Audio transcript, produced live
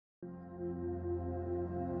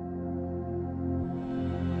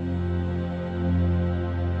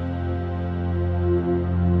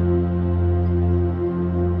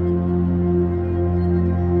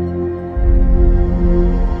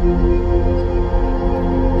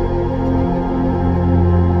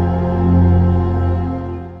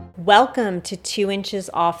Welcome to 2 Inches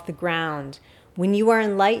Off the Ground. When you are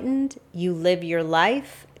enlightened, you live your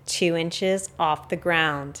life 2 inches off the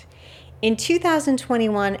ground. In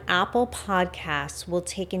 2021, Apple Podcasts will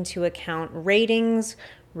take into account ratings,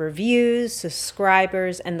 reviews,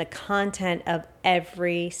 subscribers, and the content of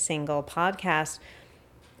every single podcast.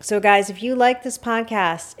 So guys, if you like this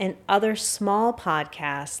podcast and other small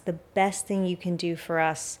podcasts, the best thing you can do for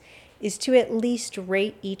us is to at least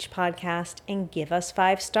rate each podcast and give us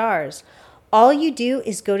 5 stars. All you do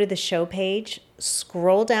is go to the show page,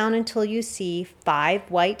 scroll down until you see 5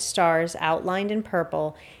 white stars outlined in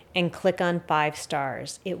purple, and click on 5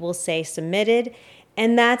 stars. It will say submitted,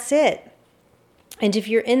 and that's it. And if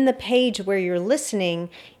you're in the page where you're listening,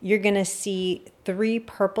 you're going to see 3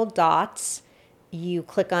 purple dots. You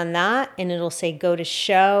click on that and it'll say go to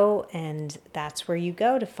show, and that's where you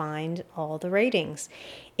go to find all the ratings.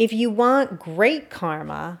 If you want great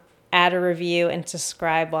karma, add a review and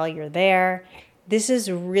subscribe while you're there. This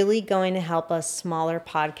is really going to help us smaller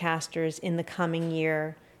podcasters in the coming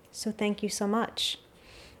year. So thank you so much.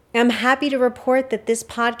 I'm happy to report that this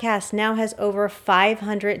podcast now has over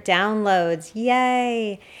 500 downloads.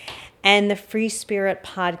 Yay! And the Free Spirit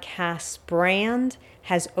Podcast brand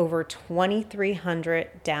has over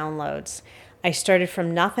 2,300 downloads. I started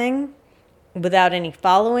from nothing without any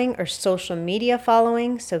following or social media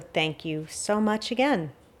following, so thank you so much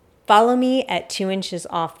again. Follow me at 2 Inches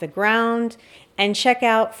Off the Ground and check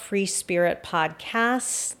out Free Spirit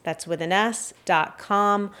Podcasts, that's with an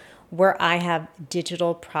S.com, where I have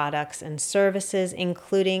digital products and services,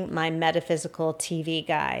 including my metaphysical TV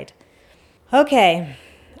guide. Okay,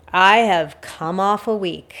 I have come off a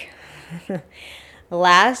week.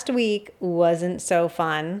 Last week wasn't so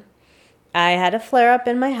fun. I had a flare-up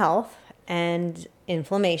in my health and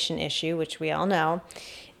inflammation issue, which we all know.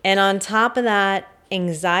 And on top of that,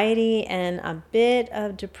 anxiety and a bit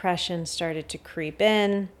of depression started to creep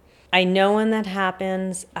in. I know when that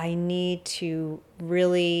happens, I need to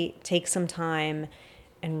really take some time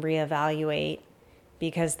and reevaluate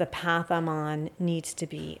because the path I'm on needs to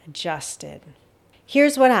be adjusted.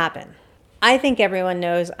 Here's what happened. I think everyone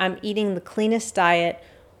knows I'm eating the cleanest diet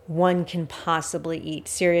one can possibly eat.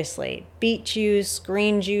 Seriously, beet juice,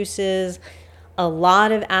 green juices, a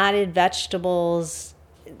lot of added vegetables,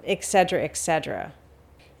 etc., etc.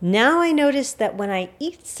 Now I notice that when I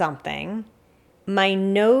eat something, my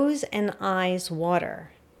nose and eyes water.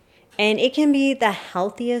 And it can be the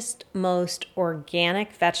healthiest, most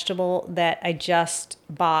organic vegetable that I just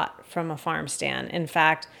bought from a farm stand. In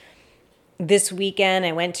fact, this weekend,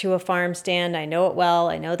 I went to a farm stand. I know it well.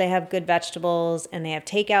 I know they have good vegetables and they have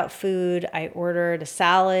takeout food. I ordered a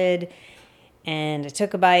salad and I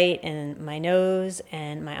took a bite and my nose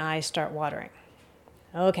and my eyes start watering.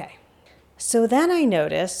 Okay. So then I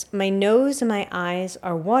notice my nose and my eyes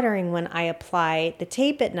are watering when I apply the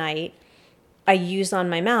tape at night I use on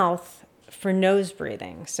my mouth for nose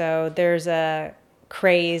breathing. So there's a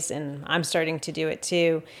craze, and I'm starting to do it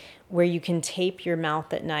too, where you can tape your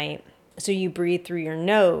mouth at night so you breathe through your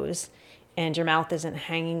nose and your mouth isn't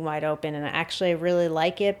hanging wide open. And I really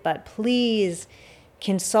like it, but please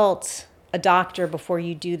consult a doctor before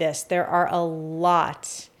you do this. There are a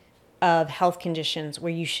lot of health conditions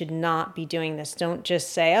where you should not be doing this. Don't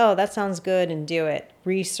just say, oh, that sounds good, and do it.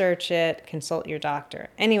 Research it, consult your doctor.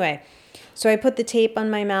 Anyway, so I put the tape on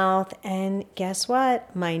my mouth, and guess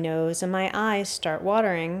what? My nose and my eyes start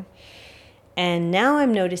watering. And now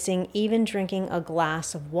I'm noticing even drinking a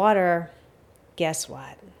glass of water, guess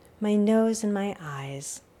what? My nose and my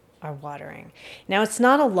eyes are watering. Now, it's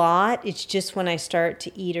not a lot. It's just when I start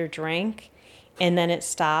to eat or drink, and then it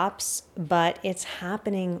stops, but it's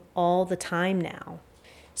happening all the time now.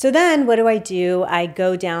 So then what do? I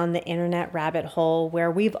go down the internet rabbit hole where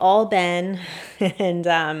we've all been,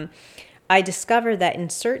 and I discover that in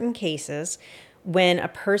certain cases, when a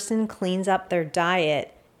person cleans up their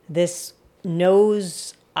diet, this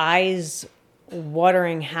nose, eyes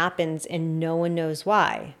watering happens and no one knows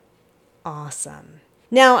why. Awesome.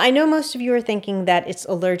 Now, I know most of you are thinking that it's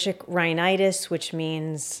allergic rhinitis, which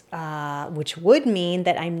would mean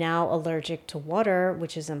that I'm now allergic to water,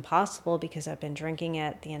 which is impossible because I've been drinking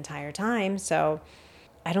it the entire time. So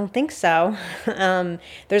I don't think so.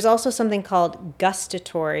 There's also something called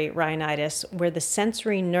gustatory rhinitis, where the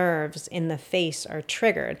sensory nerves in the face are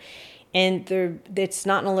triggered. And it's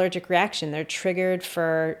not an allergic reaction. They're triggered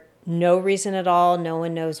for No reason at all. No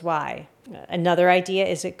one knows why. Another idea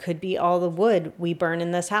is it could be all the wood we burn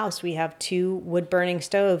in this house. We have 2 wood burning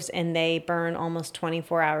stoves and they burn almost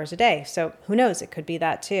 24 hours a day. So who knows? It could be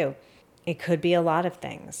that too. It could be a lot of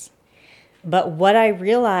things. But what I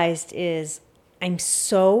realized is I'm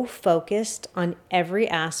so focused on every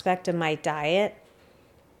aspect of my diet,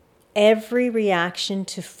 every reaction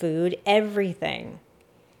to food, everything,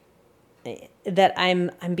 that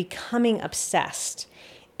I'm becoming obsessed.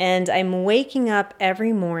 And I'm waking up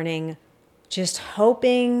every morning just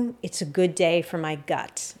hoping it's a good day for my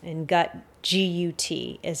gut. And gut,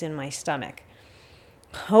 G-U-T, is in my stomach.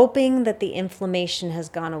 Hoping that the inflammation has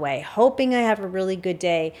gone away. Hoping I have a really good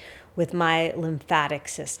day with my lymphatic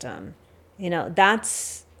system.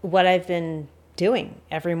 That's what I've been doing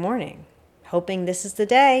every morning. Hoping this is the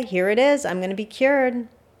day. Here it is. I'm going to be cured.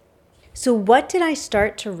 So what did I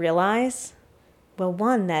start to realize? Well,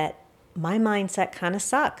 one, that my mindset kind of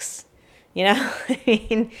sucks.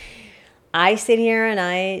 I sit here and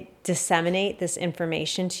I disseminate this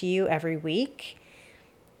information to you every week.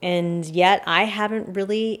 And yet I haven't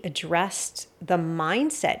really addressed the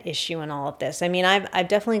mindset issue in all of this. I've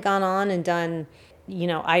definitely gone on and done,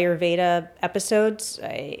 Ayurveda episodes.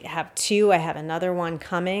 I have 2. I have another one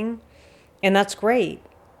coming. And that's great.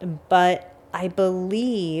 But I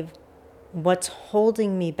believe what's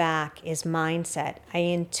holding me back is mindset.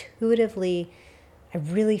 I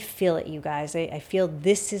really feel it, you guys. I feel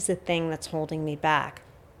this is the thing that's holding me back.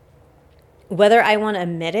 Whether I want to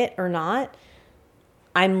admit it or not,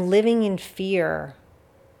 I'm living in fear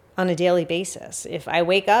on a daily basis. If I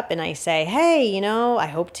wake up and I say, hey, I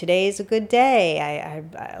hope today's a good day.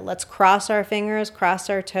 Let's cross our fingers, cross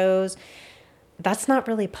our toes. That's not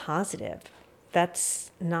really positive.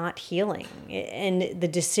 That's not healing. And the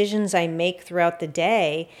decisions I make throughout the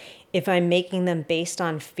day, if I'm making them based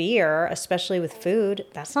on fear, especially with food,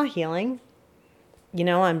 that's not healing.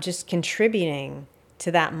 I'm just contributing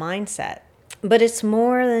to that mindset. But it's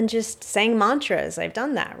more than just saying mantras. I've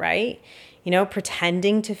done that, right?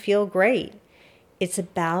 Pretending to feel great. It's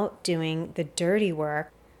about doing the dirty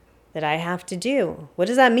work that I have to do. What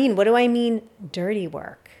does that mean? What do I mean, dirty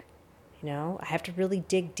work? I have to really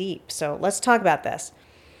dig deep. So let's talk about this.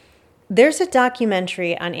 There's a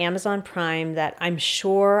documentary on Amazon Prime that I'm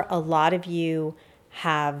sure a lot of you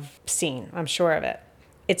have seen. I'm sure of it.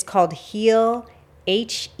 It's called Heal,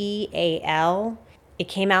 Heal. It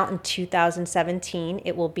came out in 2017.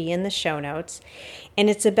 It will be in the show notes. And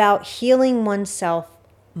it's about healing oneself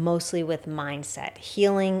mostly with mindset,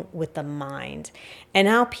 healing with the mind, and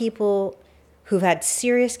how people who've had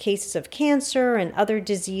serious cases of cancer and other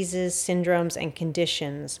diseases, syndromes, and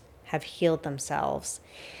conditions have healed themselves.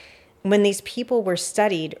 When these people were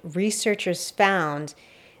studied, researchers found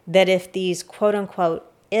that if these quote-unquote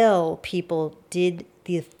ill people did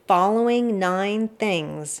the following 9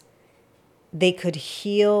 things, they could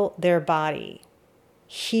heal their body.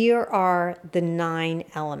 Here are the 9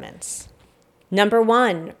 elements. Number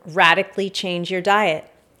 1, radically change your diet.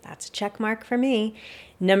 That's a check mark for me.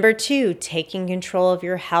 Number 2, taking control of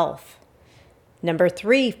your health. Number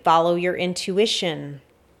 3, follow your intuition.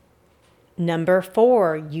 Number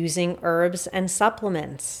 4, using herbs and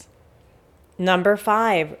supplements. Number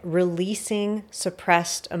 5, releasing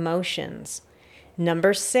suppressed emotions.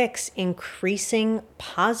 Number 6, increasing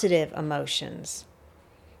positive emotions.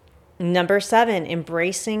 Number 7,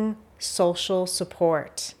 embracing social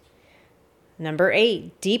support. Number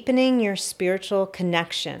 8, deepening your spiritual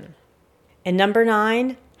connection. And number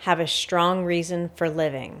 9, have a strong reason for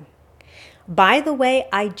living. By the way,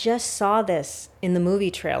 I just saw this in the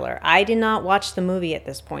movie trailer. I did not watch the movie at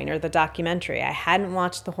this point, or the documentary. I hadn't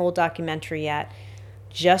watched the whole documentary yet,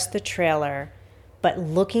 just the trailer. But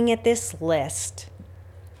looking at this list,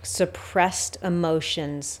 suppressed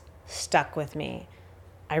emotions stuck with me.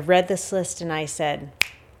 I read this list and I said,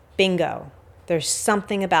 bingo, there's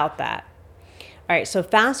something about that. All right, so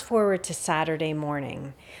fast forward to Saturday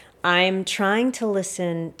morning. I'm trying to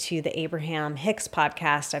listen to the Abraham Hicks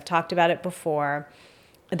podcast. I've talked about it before.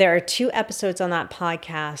 There are 2 episodes on that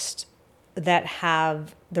podcast that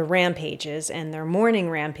have the rampages, and they're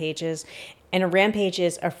morning rampages. And a rampage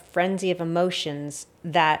is a frenzy of emotions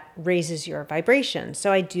that raises your vibration.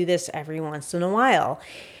 So I do this every once in a while.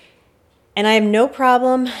 And I have no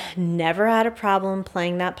problem, never had a problem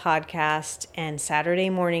playing that podcast. And Saturday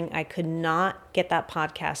morning, I could not get that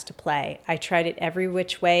podcast to play. I tried it every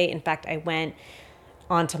which way. In fact, I went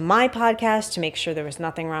onto my podcast to make sure there was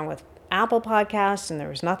nothing wrong with Apple Podcasts, and there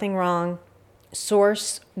was nothing wrong.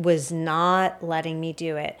 Source was not letting me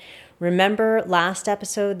do it. Remember last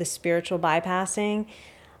episode, the spiritual bypassing?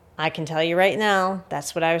 I can tell you right now,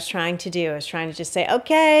 that's what I was trying to do. I was trying to just say,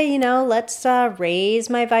 okay, let's raise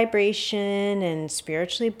my vibration and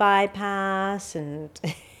spiritually bypass. And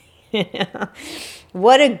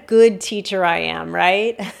what a good teacher I am,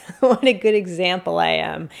 right? What a good example I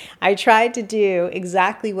am. I tried to do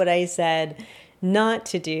exactly what I said not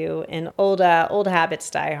to do, and old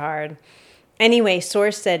habits die hard. Anyway,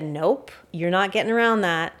 Source said, nope, you're not getting around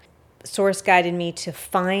that. Source guided me to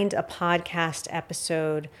find a podcast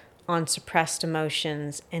episode on suppressed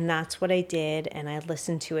emotions, and that's what I did, and I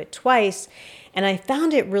listened to it twice, and I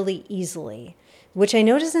found it really easily, which I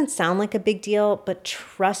know doesn't sound like a big deal, but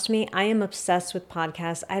trust me, I am obsessed with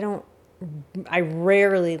podcasts. I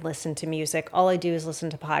rarely listen to music. All I do is listen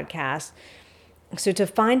to podcasts. So to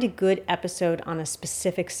find a good episode on a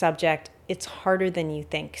specific subject, it's harder than you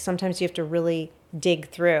think. Sometimes you have to really dig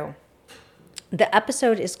through. The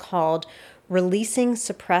episode is called Releasing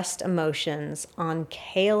Suppressed Emotions on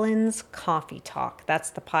Kaylin's Coffee Talk. That's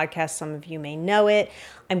the podcast. Some of you may know it.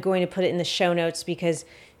 I'm going to put it in the show notes because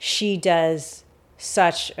she does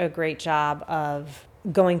such a great job of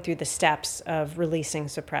going through the steps of releasing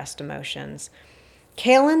suppressed emotions.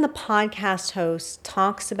 Kaylin, the podcast host,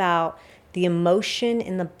 talks about the emotion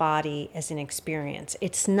in the body as an experience.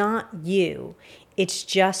 It's not you. It's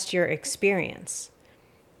just your experience.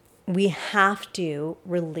 We have to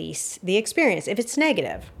release the experience if it's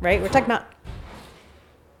negative, right? We're talking about,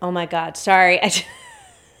 oh my God, sorry.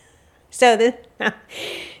 So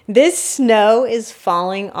this snow is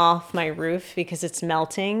falling off my roof because it's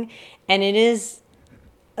melting, and it is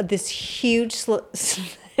this huge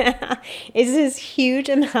it's this huge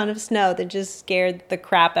amount of snow that just scared the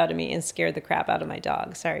crap out of me and scared the crap out of my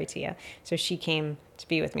dog. Sorry, Tia. So she came to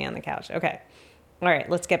be with me on the couch. Okay. All right,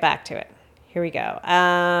 let's get back to it. Here we go.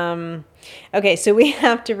 Okay, so we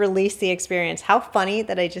have to release the experience. How funny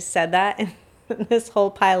that I just said that and this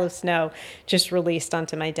whole pile of snow just released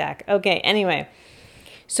onto my deck. Okay, anyway.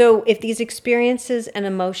 So if these experiences and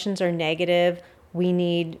emotions are negative, we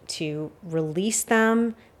need to release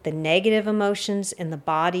them, the negative emotions in the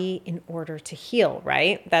body, in order to heal,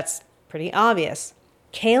 right? That's pretty obvious.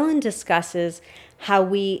 Kaylin discusses how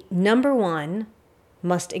we, number one,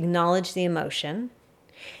 must acknowledge the emotion.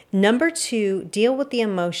 Number two, deal with the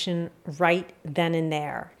emotion right then and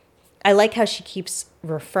there. I like how she keeps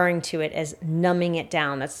referring to it as numbing it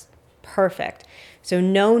down. That's perfect. So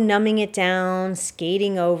no numbing it down,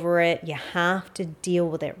 skating over it. You have to deal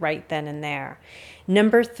with it right then and there.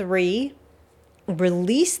 Number three,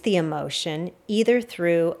 release the emotion either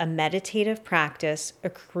through a meditative practice, a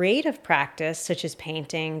creative practice such as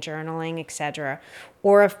painting, journaling, etc.,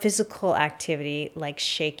 or a physical activity like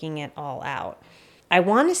shaking it all out. I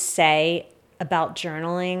want to say about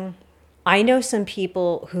journaling, I know some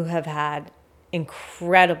people who have had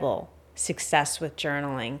incredible success with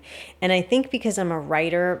journaling. And I think because I'm a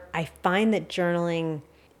writer, I find that journaling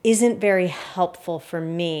isn't very helpful for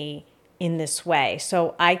me in this way.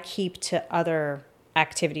 So I keep to other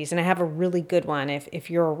activities, and I have a really good one if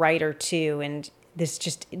you're a writer too, and the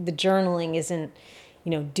journaling isn't,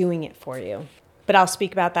 doing it for you. But I'll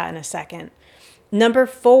speak about that in a second. Number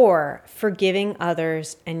four, forgiving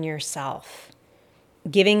others and yourself.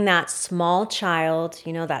 Giving that small child,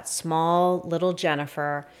 that small little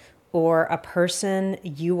Jennifer, or a person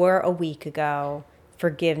you were a week ago,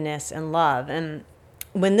 forgiveness and love. And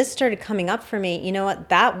when this started coming up for me, you know what?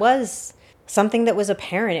 That was something that was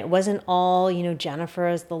apparent. It wasn't all, Jennifer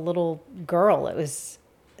as the little girl.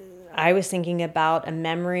 I was thinking about a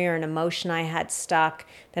memory or an emotion I had stuck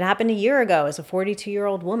that happened a year ago as a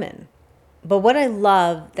 42-year-old woman. But what I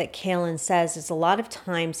love that Kaylin says is a lot of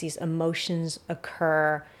times these emotions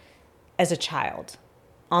occur as a child,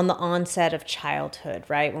 on the onset of childhood,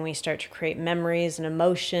 right? When we start to create memories and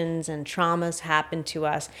emotions and traumas happen to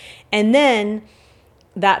us. And then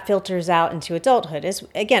that filters out into adulthood.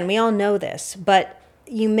 Again, we all know this, but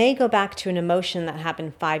you may go back to an emotion that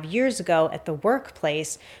happened 5 years ago at the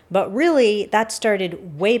workplace, but really that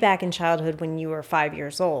started way back in childhood when you were 5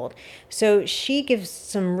 years old. So she gives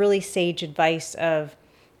some really sage advice of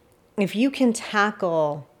if you can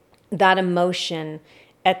tackle that emotion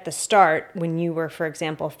at the start when you were, for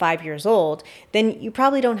example, 5 years old, then you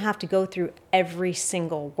probably don't have to go through every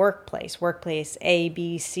single workplace A,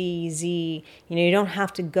 B, C, Z. You don't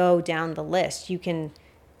have to go down the list. You can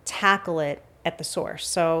tackle it at the source.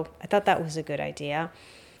 So I thought that was a good idea.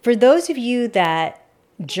 For those of you that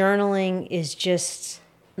journaling is just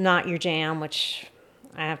not your jam, which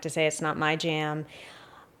I have to say it's not my jam.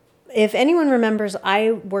 If anyone remembers,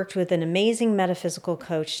 I worked with an amazing metaphysical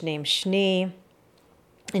coach named Shni,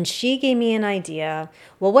 and she gave me an idea.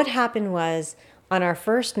 Well, what happened was on our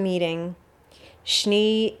first meeting,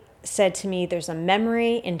 Shni said to me, there's a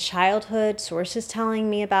memory in childhood, sources telling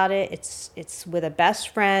me about it. It's with a best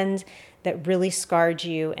friend that really scarred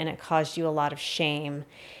you and it caused you a lot of shame.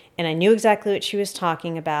 And I knew exactly what she was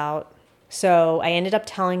talking about. So I ended up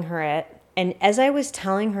telling her it. And as I was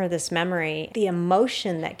telling her this memory, the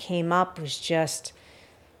emotion that came up was just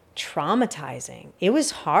traumatizing. It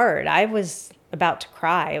was hard. I was about to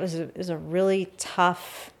cry. It was a really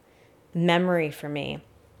tough memory for me.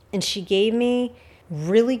 And she gave me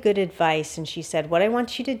really good advice. And she said, what I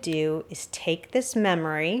want you to do is take this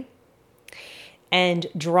memory and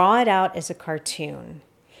draw it out as a cartoon.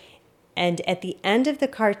 And at the end of the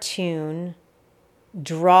cartoon,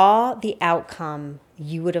 draw the outcome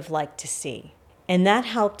you would have liked to see. And that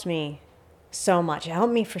helped me so much. It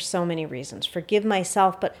helped me for so many reasons. Forgive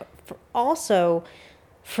myself, but also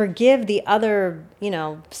forgive the other,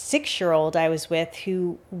 6-year-old I was with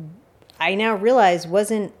who I now realize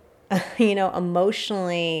wasn't,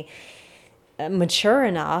 emotionally mature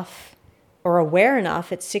enough or aware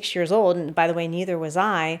enough at 6 years old. And by the way, neither was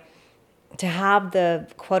I, to have the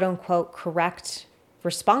quote unquote correct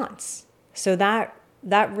response. So that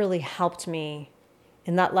really helped me,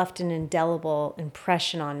 and that left an indelible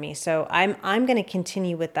impression on me. So I'm going to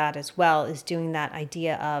continue with that as well, is doing that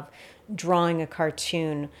idea of drawing a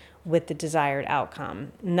cartoon with the desired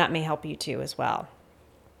outcome. And that may help you too as well.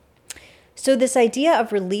 So this idea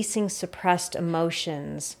of releasing suppressed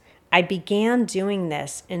emotions, I began doing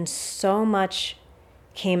this and so much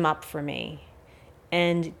came up for me.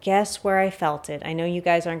 And guess where I felt it? I know you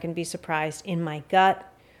guys aren't going to be surprised. In my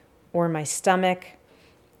gut or my stomach.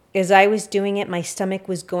 As I was doing it, my stomach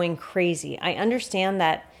was going crazy. I understand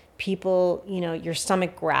that people, your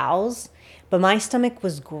stomach growls, but my stomach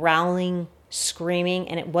was growling, screaming,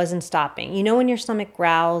 and it wasn't stopping. When your stomach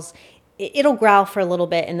growls, it'll growl for a little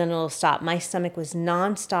bit and then it'll stop. My stomach was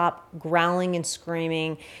nonstop growling and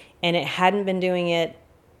screaming, and it hadn't been doing it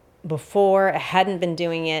before. It hadn't been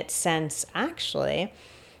doing it since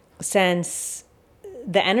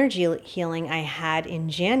the energy healing I had in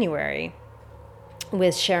January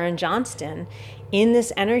with Sharon Johnston. In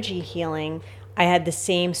this energy healing, I had the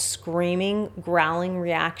same screaming, growling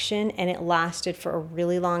reaction, and it lasted for a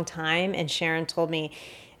really long time. And Sharon told me,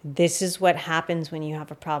 this is what happens when you have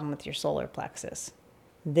a problem with your solar plexus.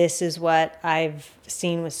 This is what I've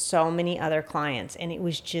seen with so many other clients, and it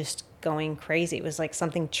was just going crazy. It was like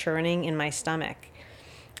something churning in my stomach.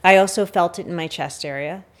 I also felt it in my chest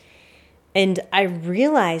area. And I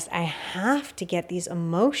realized I have to get these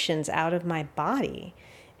emotions out of my body.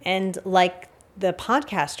 And like the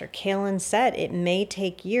podcaster Kaylin said, it may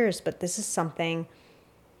take years, but this is something,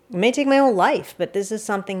 it may take my whole life, but this is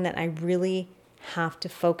something that I really have to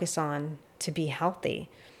focus on to be healthy.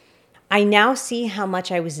 I now see how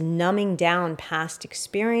much I was numbing down past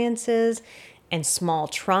experiences and small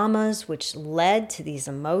traumas, which led to these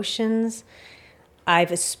emotions.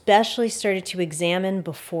 I've especially started to examine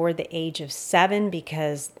before the age of 7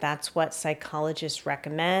 because that's what psychologists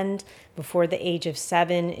recommend. Before the age of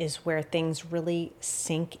 7 is where things really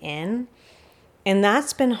sink in. And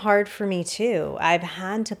that's been hard for me too. I've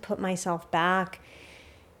had to put myself back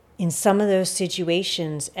in some of those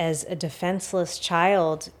situations as a defenseless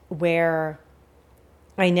child where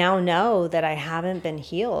I now know that I haven't been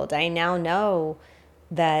healed. I now know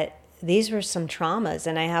that these were some traumas,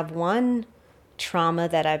 and I have one trauma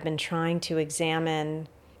that I've been trying to examine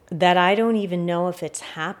that I don't even know if it's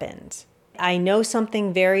happened. I know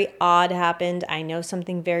something very odd happened. I know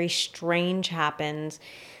something very strange happened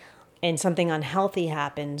and something unhealthy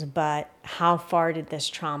happened, but how far did this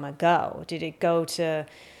trauma go? Did it go to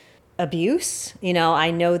abuse? I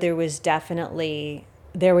know there was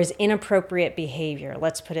inappropriate behavior,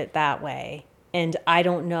 let's put it that way. And I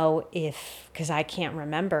don't know because I can't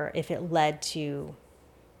remember if it led to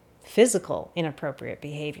physical inappropriate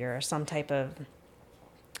behavior or some type of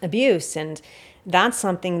abuse. And that's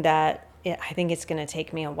something that I think it's going to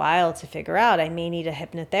take me a while to figure out. I may need a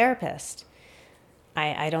hypnotherapist.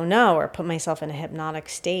 I don't know, or put myself in a hypnotic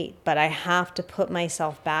state, but I have to put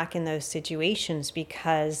myself back in those situations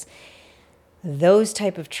because those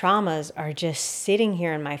type of traumas are just sitting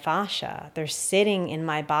here in my fascia. They're sitting in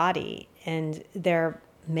my body and they're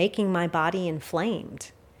making my body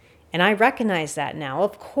inflamed. And I recognize that now.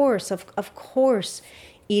 Of course,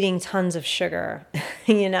 eating tons of sugar,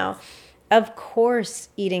 of course,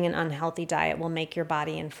 eating an unhealthy diet will make your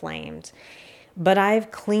body inflamed. But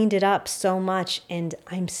I've cleaned it up so much and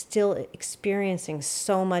I'm still experiencing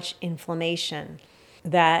so much inflammation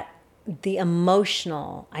that the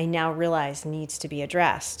emotional, I now realize, needs to be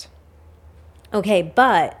addressed. Okay,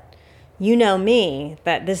 but you know me,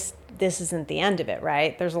 that this isn't the end of it,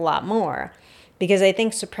 right? There's a lot more. Because I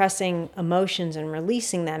think suppressing emotions and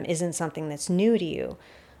releasing them isn't something that's new to you.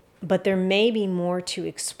 But there may be more to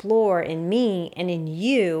explore in me and in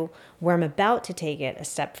you where I'm about to take it a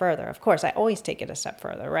step further. Of course, I always take it a step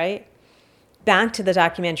further, right? Back to the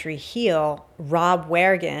documentary Heal, Rob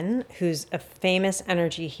Wergan, who's a famous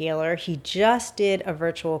energy healer, he just did a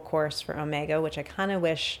virtual course for Omega, which I kind of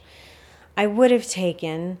wish I would have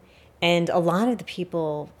taken. And a lot of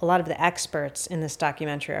the experts in this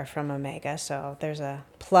documentary are from Omega. So there's a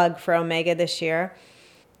plug for Omega this year.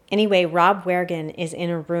 Anyway, Rob Wergan is in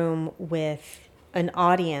a room with an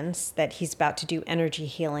audience that he's about to do energy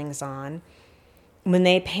healings on. When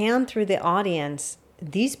they pan through the audience,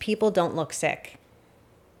 these people don't look sick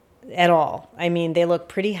at all. I mean, they look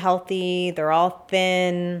pretty healthy. They're all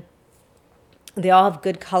thin. They all have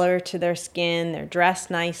good color to their skin. They're dressed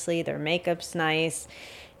nicely. Their makeup's nice.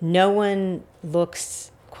 No one looks,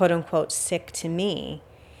 quote unquote, sick to me.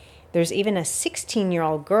 There's even a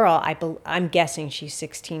 16-year-old girl, I'm guessing she's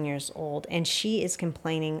 16 years old, and she is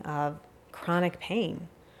complaining of chronic pain.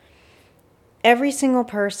 Every single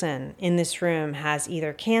person in this room has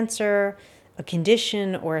either cancer, a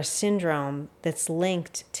condition, or a syndrome that's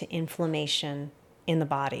linked to inflammation in the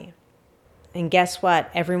body. And guess what?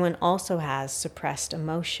 Everyone also has suppressed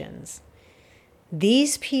emotions.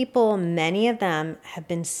 These people, many of them, have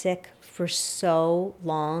been sick for so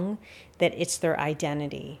long that it's their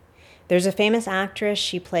identity. There's a famous actress,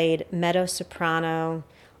 she played mezzo-soprano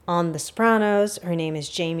on The Sopranos. Her name is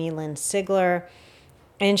Jamie Lynn Sigler.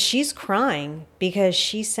 And she's crying because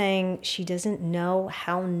she's saying she doesn't know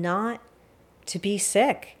how not to be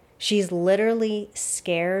sick. She's literally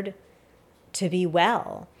scared to be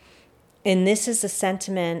well. And this is a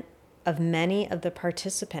sentiment of many of the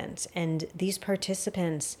participants. And these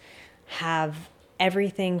participants have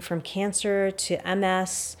everything from cancer to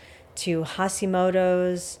MS to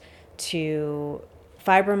Hashimoto's to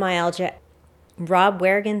fibromyalgia. Rob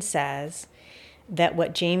Wergan says that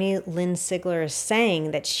what Jamie Lynn Sigler is saying,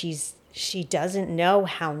 that she doesn't know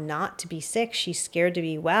how not to be sick, she's scared to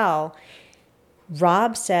be well.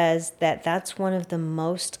 Rob says that that's one of the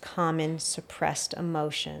most common suppressed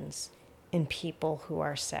emotions in people who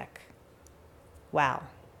are sick. Wow.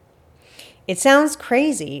 It sounds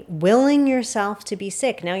crazy, willing yourself to be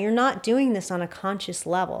sick. Now, you're not doing this on a conscious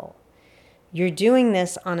level. You're doing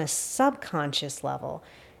this on a subconscious level.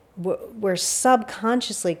 We're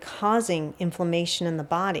subconsciously causing inflammation in the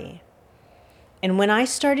body. And when I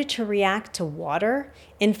started to react to water,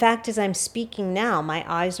 in fact, as I'm speaking now, my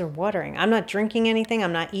eyes are watering. I'm not drinking anything,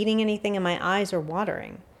 I'm not eating anything, and my eyes are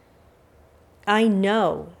watering. I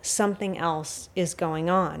know something else is going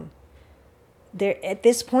on. At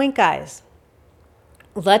this point, guys,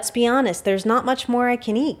 let's be honest, there's not much more I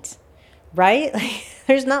can eat, right?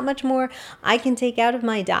 There's not much more I can take out of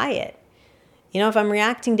my diet. You know, if I'm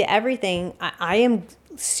reacting to everything, I am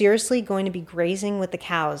seriously going to be grazing with the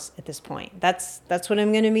cows at this point. That's what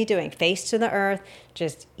I'm going to be doing. Face to the earth,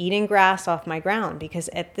 just eating grass off my ground, because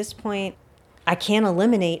at this point, I can't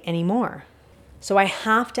eliminate anymore. So I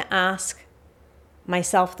have to ask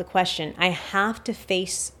myself the question. I have to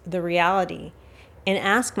face the reality and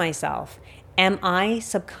ask myself, am I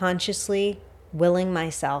subconsciously willing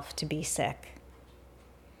myself to be sick?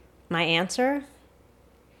 My answer,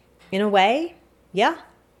 in a way, yeah,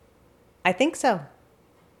 I think so.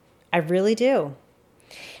 I really do.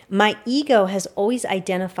 My ego has always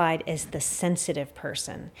identified as the sensitive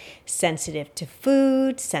person. Sensitive to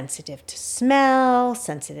food, sensitive to smell,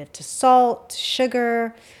 sensitive to salt,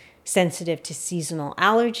 sugar, sensitive to seasonal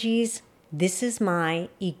allergies. This is my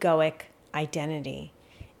egoic identity.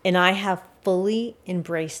 And I have fully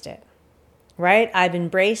embraced it. Right? I've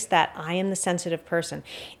embraced that I am the sensitive person.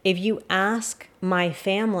 If you ask my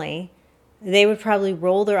family, they would probably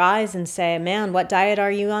roll their eyes and say, man, what diet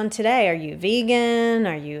are you on today? Are you vegan?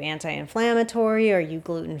 Are you anti-inflammatory? Are you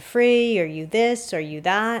gluten-free? Are you this? Are you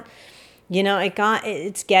that? You know,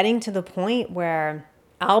 it's getting to the point where,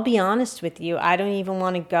 I'll be honest with you, I don't even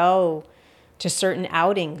want to go to certain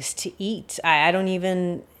outings to eat. I don't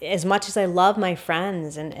even, as much as I love my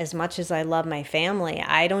friends and as much as I love my family,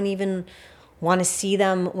 I don't even want to see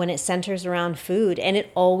them when it centers around food. And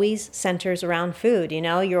it always centers around food. You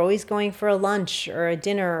know, you're always going for a lunch or a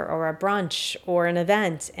dinner or a brunch or an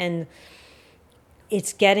event. And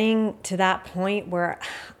it's getting to that point where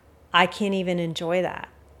I can't even enjoy that.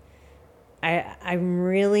 I'm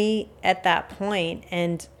really at that point.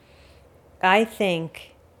 And I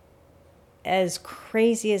think, as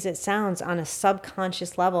crazy as it sounds, on a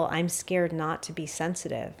subconscious level, I'm scared not to be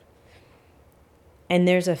sensitive. And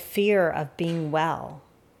there's a fear of being well.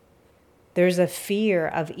 There's a fear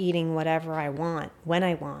of eating whatever I want, when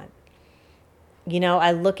I want.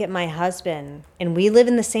 I look at my husband, and we live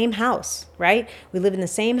in the same house, right? We live in the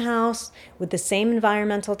same house with the same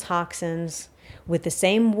environmental toxins, with the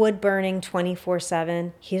same wood burning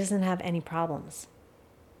 24/7. He doesn't have any problems.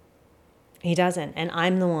 He doesn't. And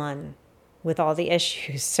I'm the one with all the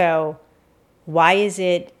issues. So why is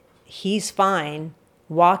it he's fine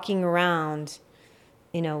walking around,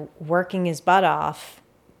 working his butt off,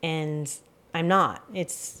 and I'm not?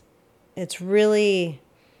 It's really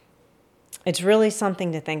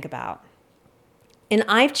something to think about. And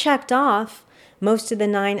I've checked off most of the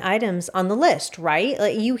 9 items on the list, right?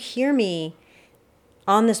 Like, you hear me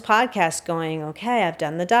on this podcast going, okay, I've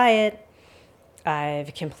done the diet.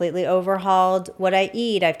 I've completely overhauled what I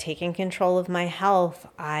eat. I've taken control of my health.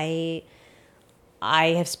 I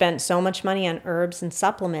have spent so much money on herbs and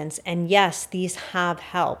supplements. And yes, these have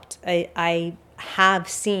helped. I have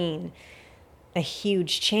seen a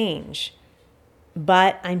huge change,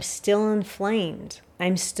 but I'm still inflamed.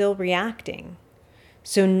 I'm still reacting.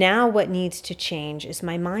 So now what needs to change is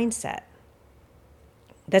my mindset.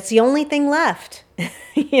 That's the only thing left.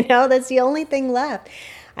 That's the only thing left.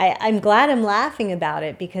 I'm glad I'm laughing about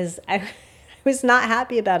it, because I was not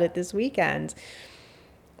happy about it this weekend.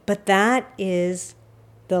 But that is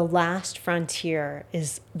the last frontier,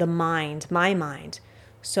 is the mind, my mind.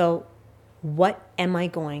 So what am I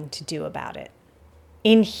going to do about it?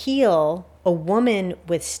 In Heal, a woman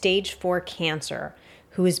with stage 4 cancer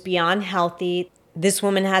who is beyond healthy. This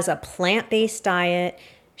woman has a plant-based diet.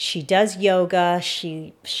 She does yoga.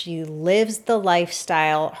 She lives the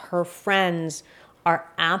lifestyle. Her friends are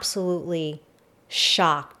absolutely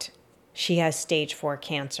shocked she has stage 4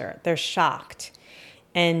 cancer. They're shocked.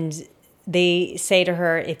 And they say to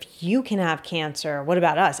her, if you can have cancer, what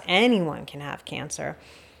about us? Anyone can have cancer.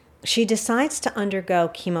 She decides to undergo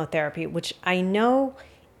chemotherapy, which I know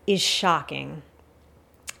is shocking.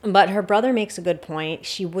 But her brother makes a good point.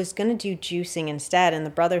 She was going to do juicing instead. And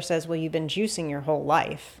the brother says, well, you've been juicing your whole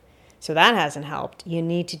life, so that hasn't helped. You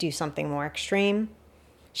need to do something more extreme.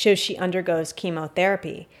 So she undergoes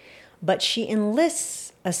chemotherapy. But she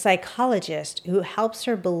enlists a psychologist who helps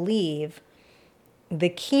her believe the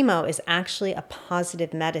chemo is actually a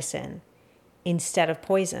positive medicine instead of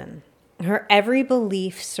poison. Her every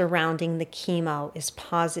belief surrounding the chemo is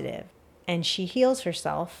positive, and she heals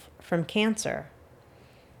herself from cancer.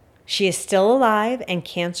 She is still alive and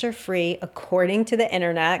cancer-free, according to the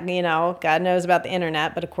internet. God knows about the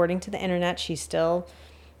internet, but according to the internet, she's still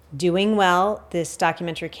doing well. This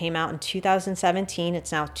documentary came out in 2017.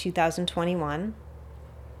 It's now 2021.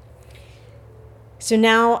 So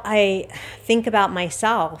now I think about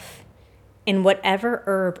myself, and whatever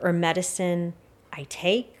herb or medicine I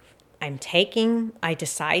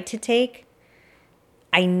decide to take,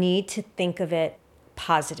 I need to think of it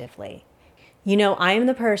positively. I am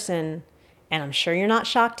the person, and I'm sure you're not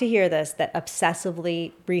shocked to hear this, that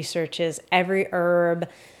obsessively researches every herb,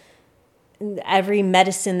 every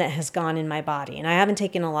medicine that has gone in my body. And I haven't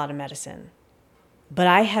taken a lot of medicine, but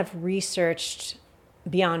I have researched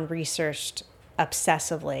beyond researched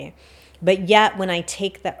obsessively. But yet when I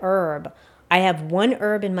take the herb, I have one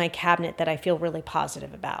herb in my cabinet that I feel really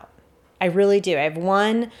positive about. I really do. I have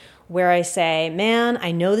one where I say, man,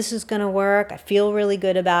 I know this is going to work. I feel really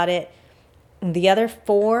good about it. The other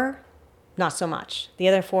 4, not so much. The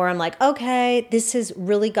other 4, I'm like, okay, this has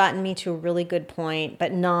really gotten me to a really good point,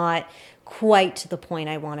 but not quite to the point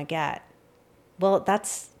I want to get. Well,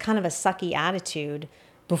 that's kind of a sucky attitude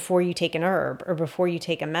before you take an herb or before you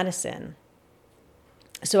take a medicine.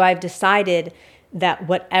 So I've decided that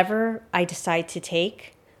whatever I decide to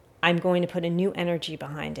take, I'm going to put a new energy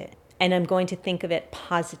behind it. And I'm going to think of it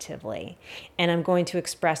positively. And I'm going to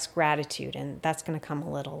express gratitude. And that's going to come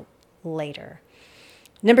a little later.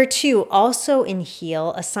 Number 2, also in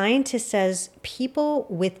Heal, a scientist says people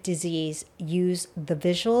with disease use the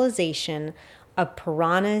visualization of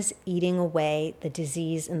piranhas eating away the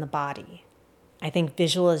disease in the body. I think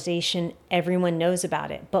visualization, everyone knows about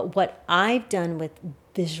it. But what I've done with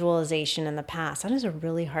visualization in the past, that is a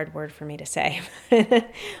really hard word for me to say.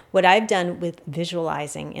 What I've done with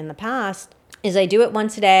visualizing in the past is I do it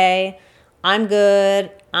once a day. I'm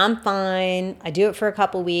good. I'm fine. I do it for a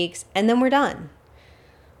couple weeks, and then we're done.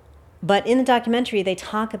 But in the documentary, they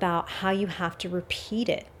talk about how you have to repeat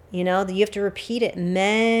it. You have to repeat it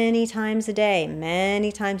many times a day, and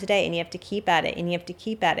you have to keep at it, and you have to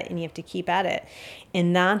keep at it, and you have to keep at it.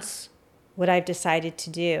 And that's what I've decided to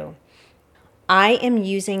do. I am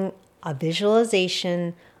using a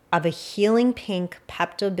visualization of a healing pink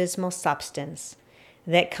Pepto-Bismol substance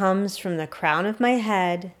that comes from the crown of my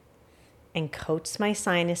head and coats my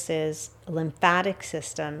sinuses, lymphatic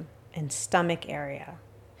system, and stomach area.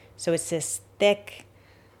 So it's this thick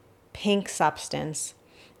pink substance.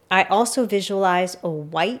 I also visualize a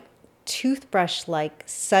white toothbrush-like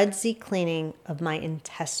sudsy cleaning of my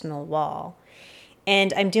intestinal wall.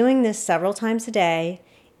 And I'm doing this several times a day.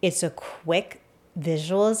 It's a quick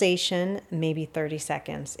visualization, maybe 30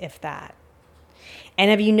 seconds, if that.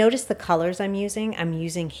 And have you noticed the colors I'm using? I'm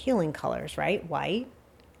using healing colors, right? White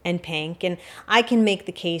and pink. And I can make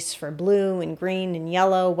the case for blue and green and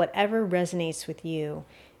yellow, whatever resonates with you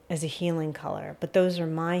as a healing color. But those are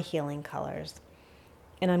my healing colors.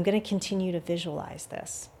 And I'm going to continue to visualize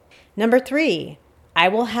this. Number 3, I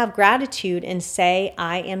will have gratitude and say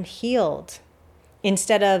I am healed.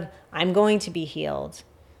 Instead of I'm going to be healed,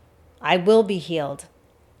 I will be healed.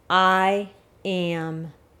 I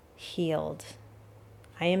am healed.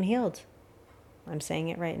 I am healed. I'm saying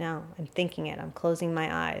it right now. I'm thinking it. I'm closing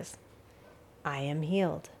my eyes. I am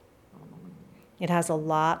healed. It has a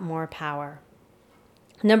lot more power.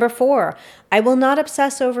 Number 4, I will not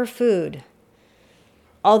obsess over food.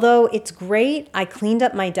 Although it's great, I cleaned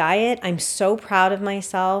up my diet. I'm so proud of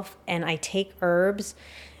myself, and I take herbs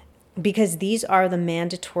because these are the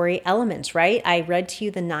mandatory elements, right? I read to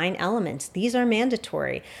you the 9 elements. These are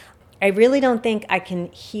mandatory. I really don't think I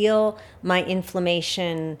can heal my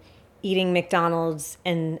inflammation eating McDonald's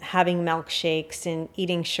and having milkshakes and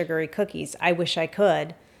eating sugary cookies. I wish I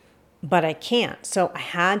could, but I can't. So I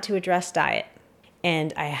had to address diet,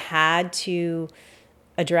 and I had to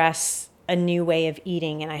address a new way of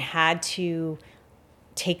eating, and I had to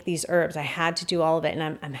take these herbs. I had to do all of it,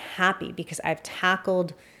 and I'm happy because I've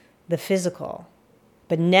tackled the physical.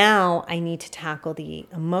 But now I need to tackle the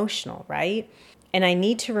emotional, right? And I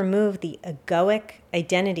need to remove the egoic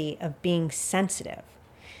identity of being sensitive.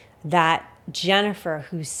 That Jennifer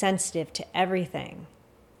who's sensitive to everything.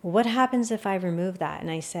 What happens if I remove that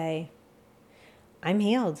and I say, I'm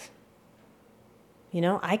healed? You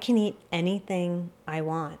know, I can eat anything I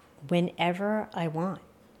want, whenever I want.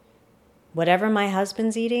 Whatever my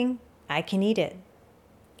husband's eating, I can eat it.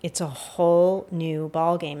 It's a whole new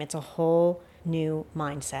ballgame. It's a whole new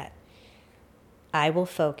mindset. I will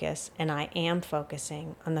focus, and I am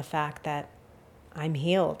focusing on the fact that I'm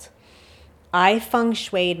healed. I feng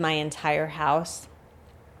shuied my entire house,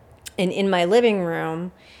 and in my living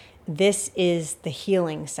room, this is the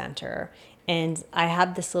healing center. And I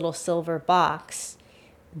have this little silver box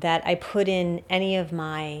that I put in any of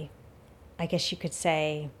my, I guess you could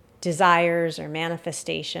say, desires or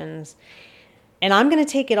manifestations. And I'm going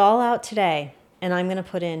to take it all out today, and I'm going to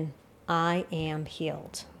put in, I am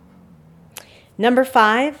healed. Number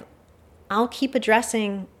 5, I'll keep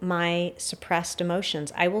addressing my suppressed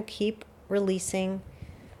emotions. I will keep releasing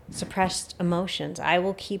suppressed emotions. I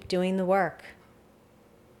will keep doing the work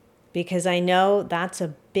because I know that's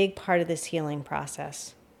a big part of this healing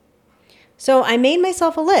process. So I made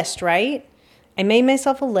myself a list, right? I made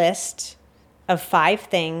myself a list of 5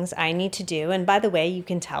 things I need to do. And by the way, you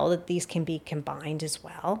can tell that these can be combined as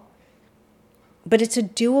well. But it's a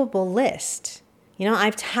doable list. You know,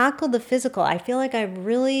 I've tackled the physical. I feel like I've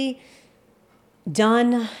really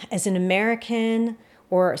done, as an American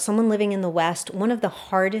or someone living in the West, one of the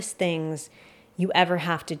hardest things you ever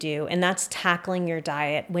have to do, and that's tackling your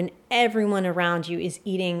diet when everyone around you is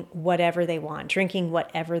eating whatever they want, drinking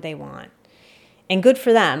whatever they want. And good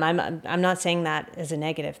for them. I'm not saying that as a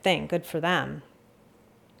negative thing. Good for them.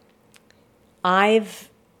 I've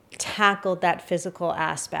tackled that physical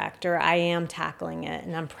aspect, or I am tackling it,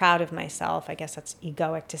 and I'm proud of myself. I guess that's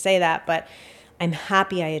egoic to say that, but I'm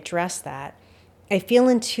happy I addressed that. I feel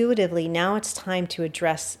intuitively now it's time to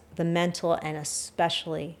address the mental and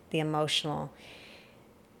especially the emotional.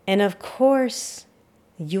 And of course,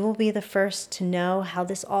 you will be the first to know how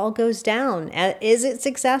this all goes down. Is it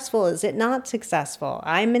successful? Is it not successful?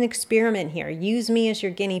 I'm an experiment here. Use me as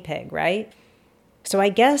your guinea pig, right? So I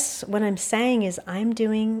guess what I'm saying is I'm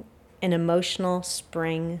doing an emotional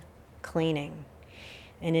spring cleaning.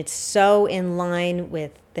 And it's so in line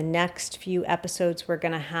with the next few episodes we're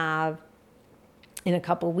going to have. In a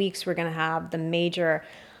couple weeks, we're going to have the major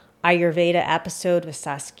Ayurveda episode with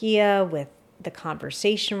Saskia, with the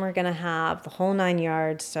conversation we're going to have, the whole 9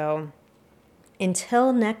 yards. So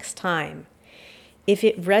until next time, if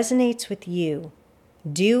it resonates with you,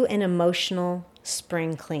 do an emotional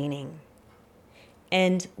spring cleaning.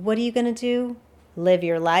 And what are you going to do? Live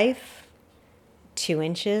your life 2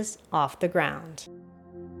 inches off the ground.